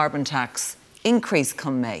the carbon tax increase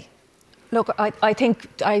come May? Look, I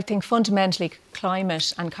think fundamentally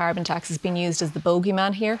climate and carbon tax has been used as the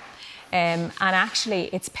bogeyman here. And actually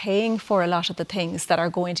it's paying for a lot of the things that are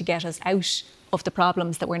going to get us out of the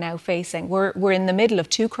problems that we're now facing. We're in the middle of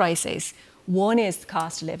two crises. One is the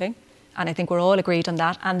cost of living, and I think we're all agreed on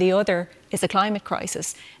that. And the other is a climate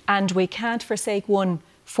crisis. And we can't forsake one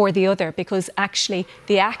for the other, because actually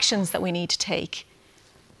the actions that we need to take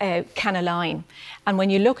can align. And when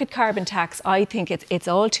you look at carbon tax, I think it's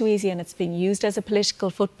all too easy, and it's been used as a political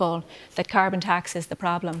football, that carbon tax is the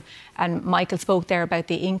problem. And Michael spoke there about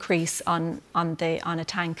the increase on a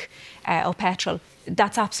tank of petrol.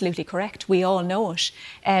 That's absolutely correct. We all know it.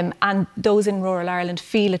 And those in rural Ireland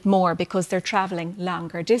feel it more because they're travelling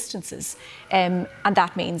longer distances. And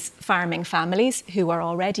that means farming families who are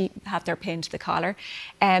already have their pin to the collar.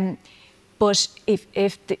 But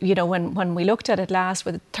when we looked at it last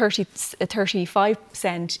with a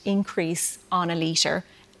 35% increase on a litre,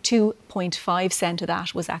 2.5 cent of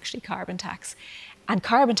that was actually carbon tax. And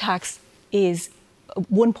carbon tax is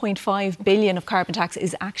 1.5 billion of carbon tax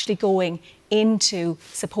is actually going into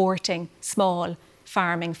supporting small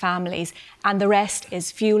farming families, and the rest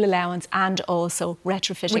is fuel allowance and also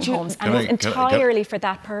retrofitting homes, and it's entirely for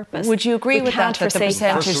that purpose. Would you agree with that the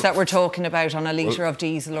percentage that we're talking about on a litre of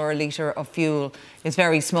diesel or a litre of fuel is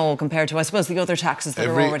very small compared to, I suppose, the other taxes that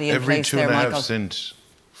are already in place there, Michael? Every 2.5 cent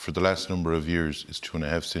for the last number of years is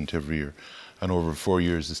 2.5 cent every year, and over 4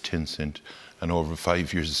 years is 10 cent, and over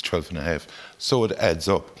 5 years is 12.5. So it adds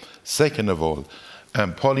up. Second of all,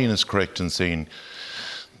 Pauline is correct in saying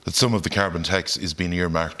that some of the carbon tax is being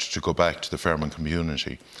earmarked to go back to the farming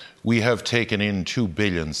community. We have taken in 2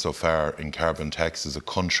 billion so far in carbon tax as a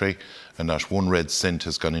country, and not one red cent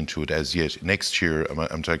has gone into it as yet. Next year, am I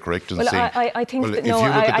correct in saying? I think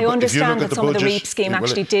I understand that some of the REAP scheme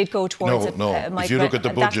actually did go towards it. If you look at the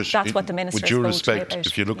budget, that's what the minister with due respect,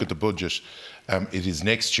 if you look at the budget, it is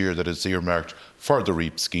next year that it's earmarked for the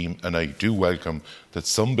REAP scheme, and I do welcome that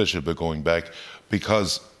some bit will be going back,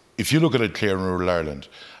 because if you look at it clear in rural Ireland,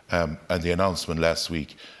 and the announcement last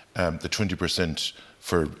week, the 20%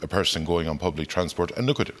 for a person going on public transport, and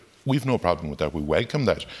look at it, we've no problem with that, we welcome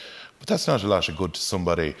that. But that's not a lot of good to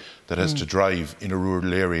somebody that has to drive in a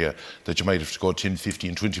rural area that you might have to go 10,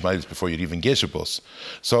 15, 20 miles before you'd even get a bus.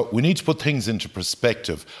 So we need to put things into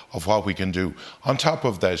perspective of what we can do. On top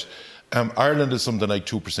of that, Ireland is something like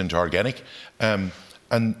 2% organic, and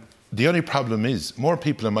the only problem is more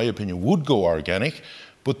people, in my opinion, would go organic,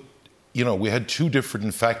 but we had 2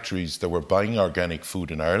 different factories that were buying organic food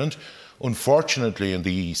in Ireland. Unfortunately, in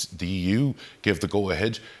the EU gave the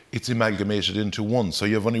go-ahead, it's amalgamated into one. So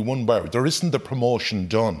you have only one buyer. There isn't the promotion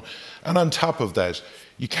done. And on top of that,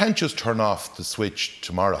 you can't just turn off the switch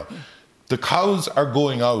tomorrow. The cows are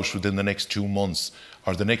going out within the next 2 months,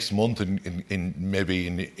 or the next month in maybe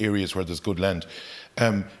in areas where there's good land,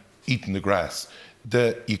 eating the grass.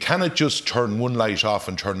 You cannot just turn one light off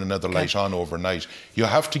and turn another light on overnight. You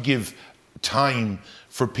have to give time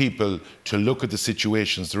for people to look at the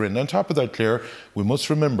situations they're in. On top of that, Claire, we must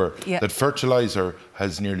remember that fertiliser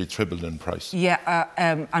has nearly tripled in price.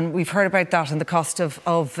 And we've heard about that and the cost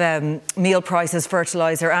of meal prices,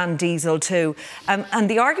 fertiliser and diesel too. And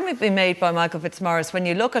the argument being made by Michael Fitzmaurice, when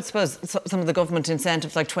you look at, suppose, some of the government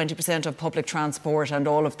incentives, like 20% of public transport and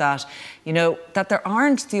all of that, that there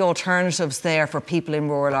aren't the alternatives there for people in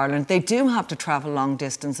rural Ireland. They do have to travel long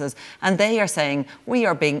distances, and they are saying we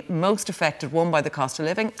are being most affected, one, by the cost of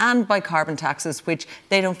living and by carbon taxes, which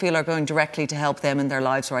they don't feel are going directly to help them in their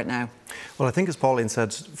lives right now. Well, I think, as Pauline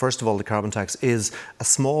said, first of all, the carbon tax is a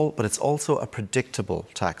small, but it's also a predictable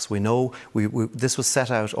tax. We know this was set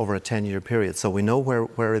out over a 10-year period, so we know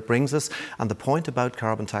where it brings us. And the point about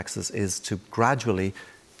carbon taxes is to gradually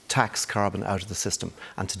tax carbon out of the system,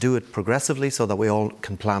 and to do it progressively so that we all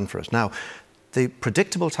can plan for it. Now, The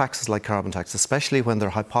predictable taxes like carbon tax, especially when they're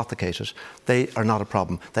hypothecated, they are not a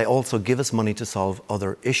problem. They also give us money to solve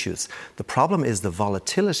other issues. The problem is the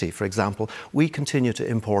volatility. For example, we continue to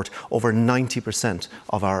import over 90%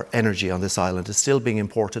 of our energy on this island is still being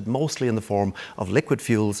imported mostly in the form of liquid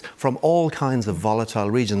fuels from all kinds of volatile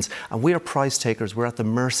regions, and we are price takers. We're at the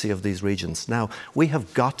mercy of these regions. Now, we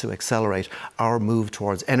have got to accelerate our move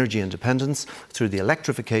towards energy independence through the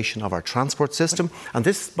electrification of our transport system. And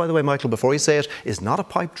this, by the way, Michael, before you say it, is not a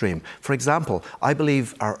pipe dream. For example, I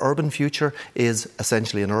believe our urban future is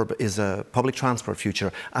essentially a public transport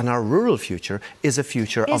future, and our rural future is a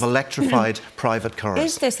future of electrified private cars.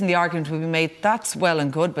 Is this, in the argument will be made, that's well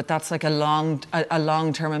and good, but that's like a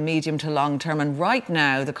long-term, a medium to long-term, and right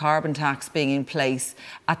now the carbon tax being in place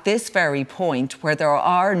at this very point where there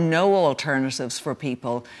are no alternatives for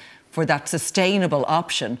people for that sustainable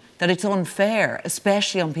option, that it's unfair,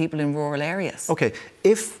 especially on people in rural areas. OK,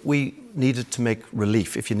 if we needed to make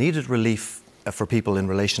relief, if you needed relief for people in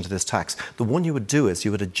relation to this tax, the one you would do is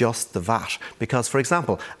you would adjust the VAT. Because, for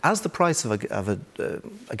example, as the price of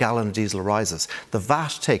a gallon of diesel rises,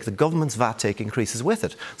 the government's VAT take increases with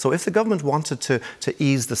it. So if the government wanted to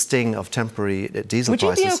ease the sting of temporary diesel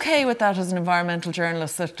prices... Would you be OK with that as an environmental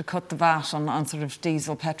journalist, to cut the VAT on sort of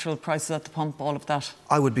diesel, petrol prices at the pump, all of that?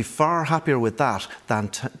 I would be far happier with that than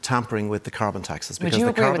tampering with the carbon taxes, because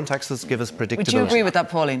the carbon taxes give us predictability. Would you agree with that,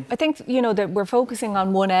 Pauline? I think, that we're focusing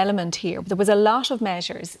on one element here. There was a lot of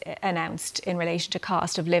measures announced in relation to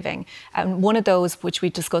cost of living. And one of those, which we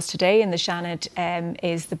discussed today in the Seanad,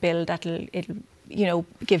 is the bill that'll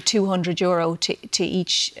give €200 to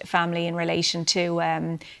each family in relation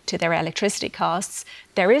to their electricity costs.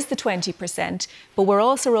 There is the 20%, but we're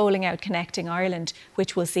also rolling out Connecting Ireland,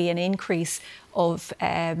 which will see an increase of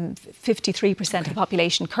 53% of the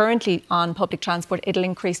population currently on public transport. It'll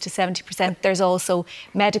increase to 70%. There's also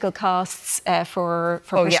medical costs for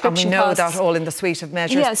prescription and we know costs. that all in the suite of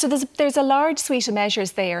measures. Yeah, so there's a large suite of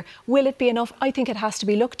measures there. Will it be enough? I think it has to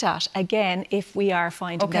be looked at again if we are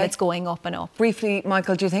finding that it's going up and up. Briefly,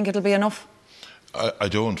 Michael, do you think it'll be enough? I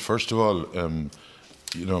don't. First of all,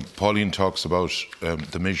 Pauline talks about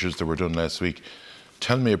the measures that were done last week.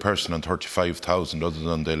 Tell me a person on 35,000 other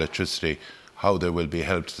than the electricity how they will be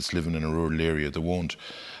helped that's living in a rural area. They won't.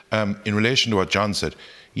 In relation to what John said,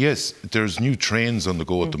 yes, there's new trains on the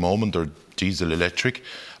go at the moment. They're diesel electric,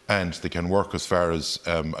 and they can work as far as,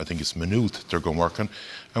 I think it's Maynooth they're going working.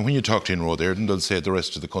 And when you talk to Inroad Airden, they'll say the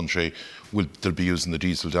rest of the country they'll be using the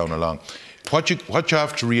diesel down along. What you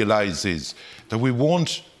have to realise is that we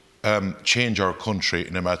won't change our country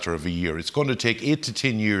in a matter of a year. It's going to take 8 to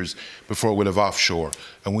 10 years before we'll have offshore.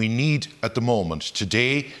 And we need, at the moment,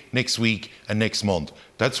 today, next week and next month,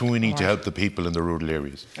 that's when we need to help the people in the rural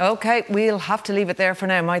areas. OK, we'll have to leave it there for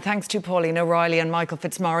now. My thanks to Pauline O'Reilly and Michael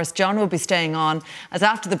Fitzmaurice. John will be staying on as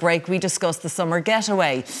after the break we discuss the summer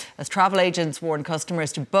getaway as travel agents warn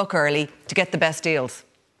customers to book early to get the best deals.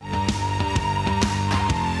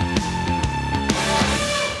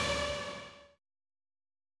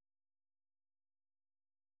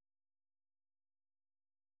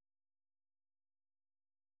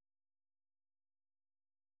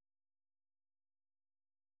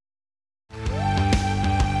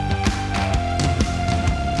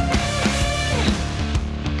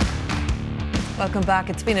 Welcome back.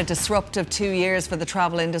 It's been a disruptive 2 years for the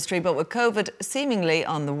travel industry, but with COVID seemingly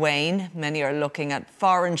on the wane, many are looking at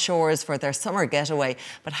foreign shores for their summer getaway.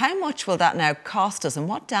 But how much will that now cost us, and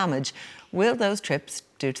what damage will those trips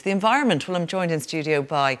do to the environment? Well, I'm joined in studio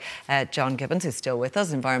by John Gibbons, who's still with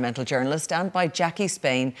us, environmental journalist, and by Jackie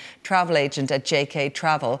Spain, travel agent at JK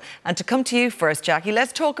Travel. And to come to you first, Jackie,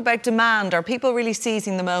 let's talk about demand. Are people really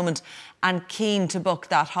seizing the moment and keen to book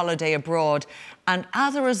that holiday abroad? And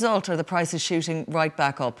as a result, are the prices shooting right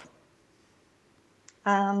back up?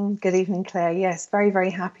 Good evening, Claire. Yes, very, very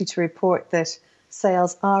happy to report that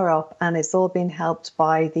sales are up, and it's all been helped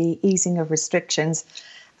by the easing of restrictions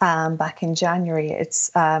back in January.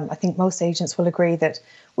 It's I think most agents will agree that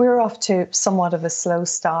we were off to somewhat of a slow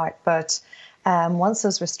start, but once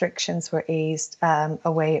those restrictions were eased,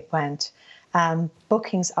 away it went.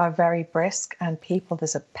 Bookings are very brisk, and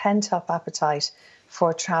there's a pent-up appetite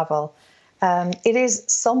for travel. It is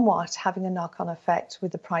somewhat having a knock-on effect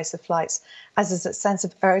with the price of flights, as there's a sense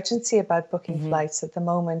of urgency about booking flights at the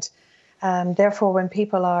moment. Therefore, when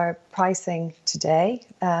people are pricing today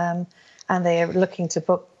and they are looking to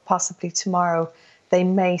book possibly tomorrow, they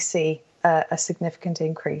may see a significant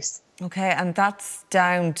increase. OK, and that's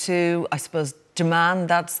down to, I suppose, demand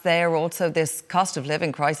that's there. Also, this cost of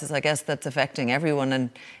living crisis, I guess, that's affecting everyone, and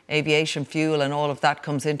aviation fuel and all of that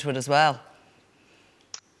comes into it as well.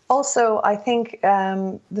 Also, I think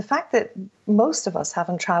the fact that most of us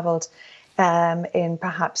haven't travelled in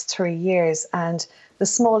perhaps 3 years, and the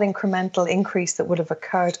small incremental increase that would have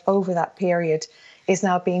occurred over that period is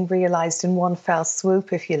now being realised in one fell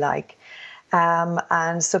swoop, if you like.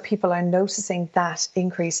 And so people are noticing that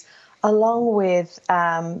increase, along with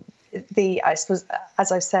I suppose,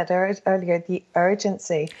 as I said earlier, the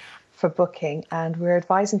urgency for booking. And we're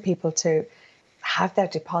advising people to have their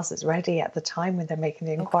deposits ready at the time when they're making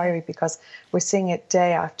the inquiry, because we're seeing it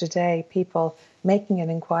day after day, people making an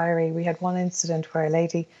inquiry. We had one incident where a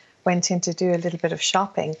lady went in to do a little bit of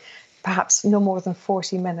shopping, perhaps no more than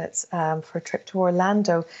 40 minutes for a trip to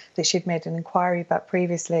Orlando that she'd made an inquiry about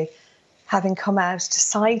previously, having come out,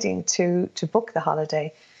 deciding to book the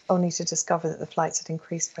holiday, only to discover that the flights had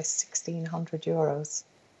increased by €1,600.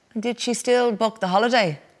 Did she still book the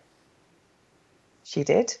holiday? She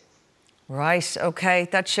did. Right, OK.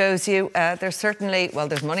 That shows you there's certainly, well,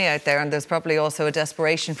 there's money out there, and there's probably also a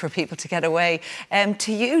desperation for people to get away.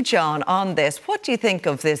 To you, John, on this, what do you think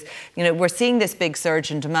of this? You know, we're seeing this big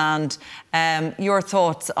surge in demand. Your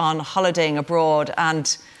thoughts on holidaying abroad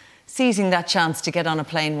and seizing that chance to get on a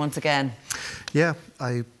plane once again? Yeah,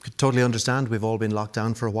 I could totally understand. We've all been locked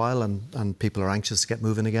down for a while, and people are anxious to get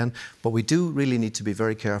moving again. But we do really need to be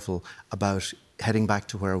very careful about heading back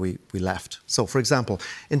to where we left. So, for example,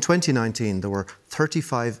 in 2019, there were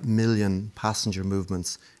 35 million passenger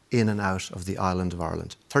movements in and out of the island of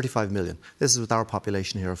Ireland. 35 million. This is with our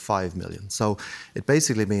population here of 5 million. So it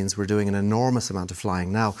basically means we're doing an enormous amount of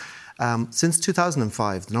flying. Now, since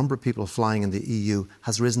 2005, the number of people flying in the EU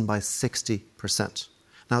has risen by 60%.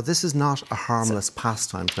 Now, this is not a harmless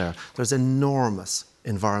pastime, Claire. There's enormous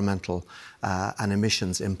environmental and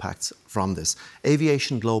emissions impacts from this.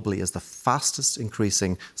 Aviation globally is the fastest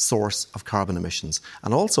increasing source of carbon emissions.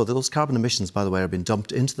 And also those carbon emissions, by the way, are being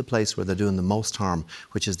dumped into the place where they're doing the most harm,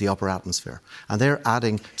 which is the upper atmosphere. And they're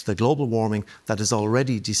adding to the global warming that is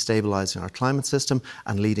already destabilising our climate system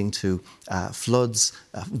and leading to floods,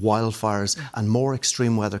 wildfires and more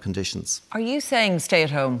extreme weather conditions. Are you saying stay at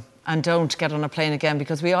home and don't get on a plane again?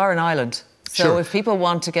 Because we are an island. So Sure. if people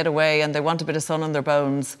want to get away and they want a bit of sun on their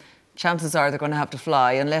bones, chances are they're going to have to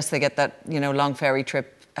fly, unless they get that, you know, long ferry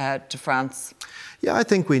trip to France. Yeah, I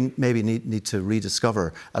think we maybe need to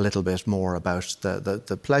rediscover a little bit more about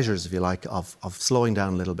the pleasures, if you like, of slowing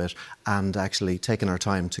down a little bit and actually taking our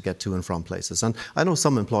time to get to and from places. And I know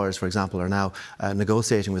some employers, for example, are now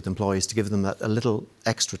negotiating with employees to give them a little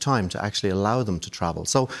extra time to actually allow them to travel.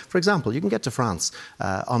 So, for example, you can get to France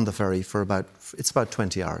on the ferry for about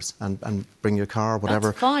 20 hours and bring your car, whatever.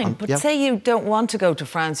 That's fine, but say you don't want to go to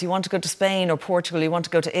France, you want to go to Spain or Portugal, you want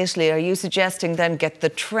to go to Italy, are you suggesting then get the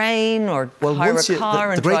train or hire a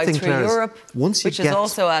car and drive through Europe, which is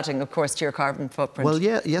also adding, of course, to your carbon footprint? Well,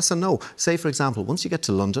 yeah, yes and no. Say, for example, once you get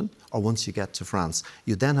to London or once you get to France,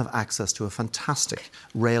 you then have access to a fantastic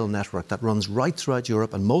rail network that runs right throughout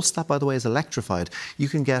Europe, and most of that, by the way, is electrified. You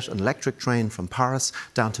can get an electric train from Paris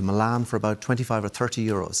down to Milan for about 25 or 30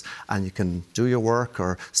 euros, and you can do your work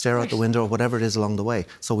or stare out the window or whatever it is along the way.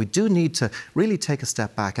 So we do need to really take a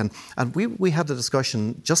step back. And we had a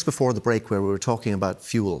discussion just before the break where we were talking about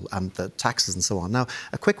fuel and the taxes and so on. Now,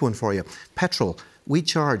 a quick one for you. Petrol. We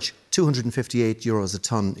charge €258 a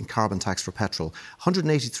tonne in carbon tax for petrol,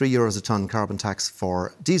 €183 a tonne carbon tax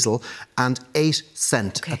for diesel, and 8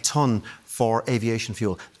 cents a tonne for aviation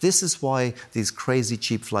fuel. This is why these crazy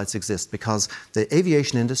cheap flights exist, because the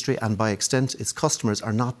aviation industry and by extent its customers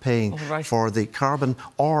are not paying for the carbon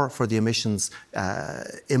or for the emissions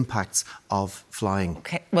impacts of flying.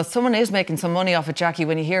 Okay, well, someone is making some money off it, Jackie,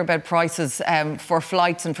 when you hear about prices for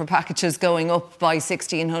flights and for packages going up by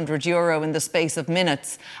 €1,600 in the space of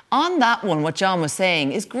minutes. On that one, what John was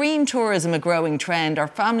saying, is green tourism a growing trend? Are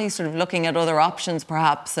families sort of looking at other options,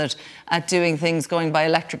 perhaps, at doing things, going by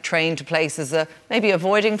electric train to places, maybe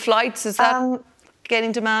avoiding flights? Is that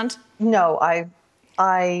gaining demand? No,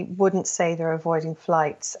 I wouldn't say they're avoiding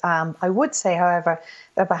flights. I would say, however,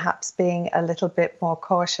 they're perhaps being a little bit more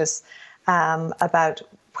cautious about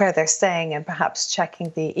where they're staying and perhaps checking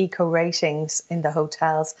the eco ratings in the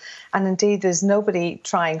hotels. And indeed, there's nobody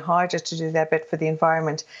trying harder to do their bit for the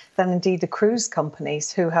environment than indeed the cruise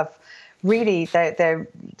companies, who have really, they're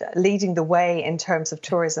leading the way in terms of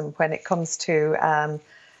tourism when it comes to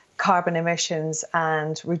carbon emissions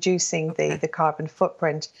and reducing the carbon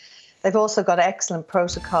footprint. They've also got excellent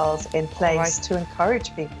protocols in place to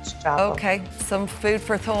encourage people to travel. OK, some food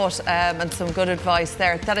for thought and some good advice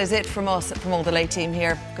there. That is it from us, from all the Late team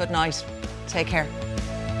here. Good night. Take care.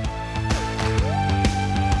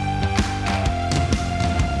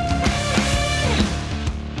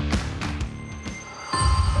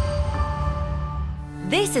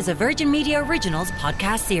 This is a Virgin Media Originals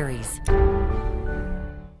podcast series.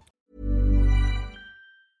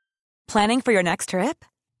 Planning for your next trip?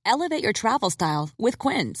 Elevate your travel style with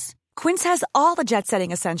Quince. Quince has all the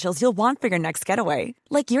jet-setting essentials you'll want for your next getaway,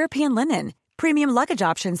 like European linen, premium luggage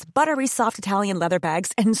options, buttery soft Italian leather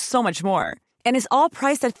bags, and so much more. And is all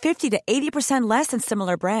priced at 50 to 80% less than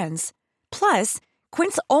similar brands. Plus,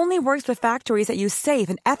 Quince only works with factories that use safe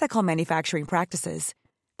and ethical manufacturing practices.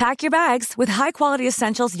 Pack your bags with high-quality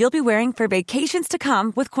essentials you'll be wearing for vacations to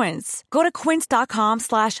come with Quince. Go to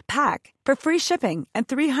quince.com/pack for free shipping and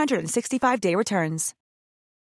 365-day returns.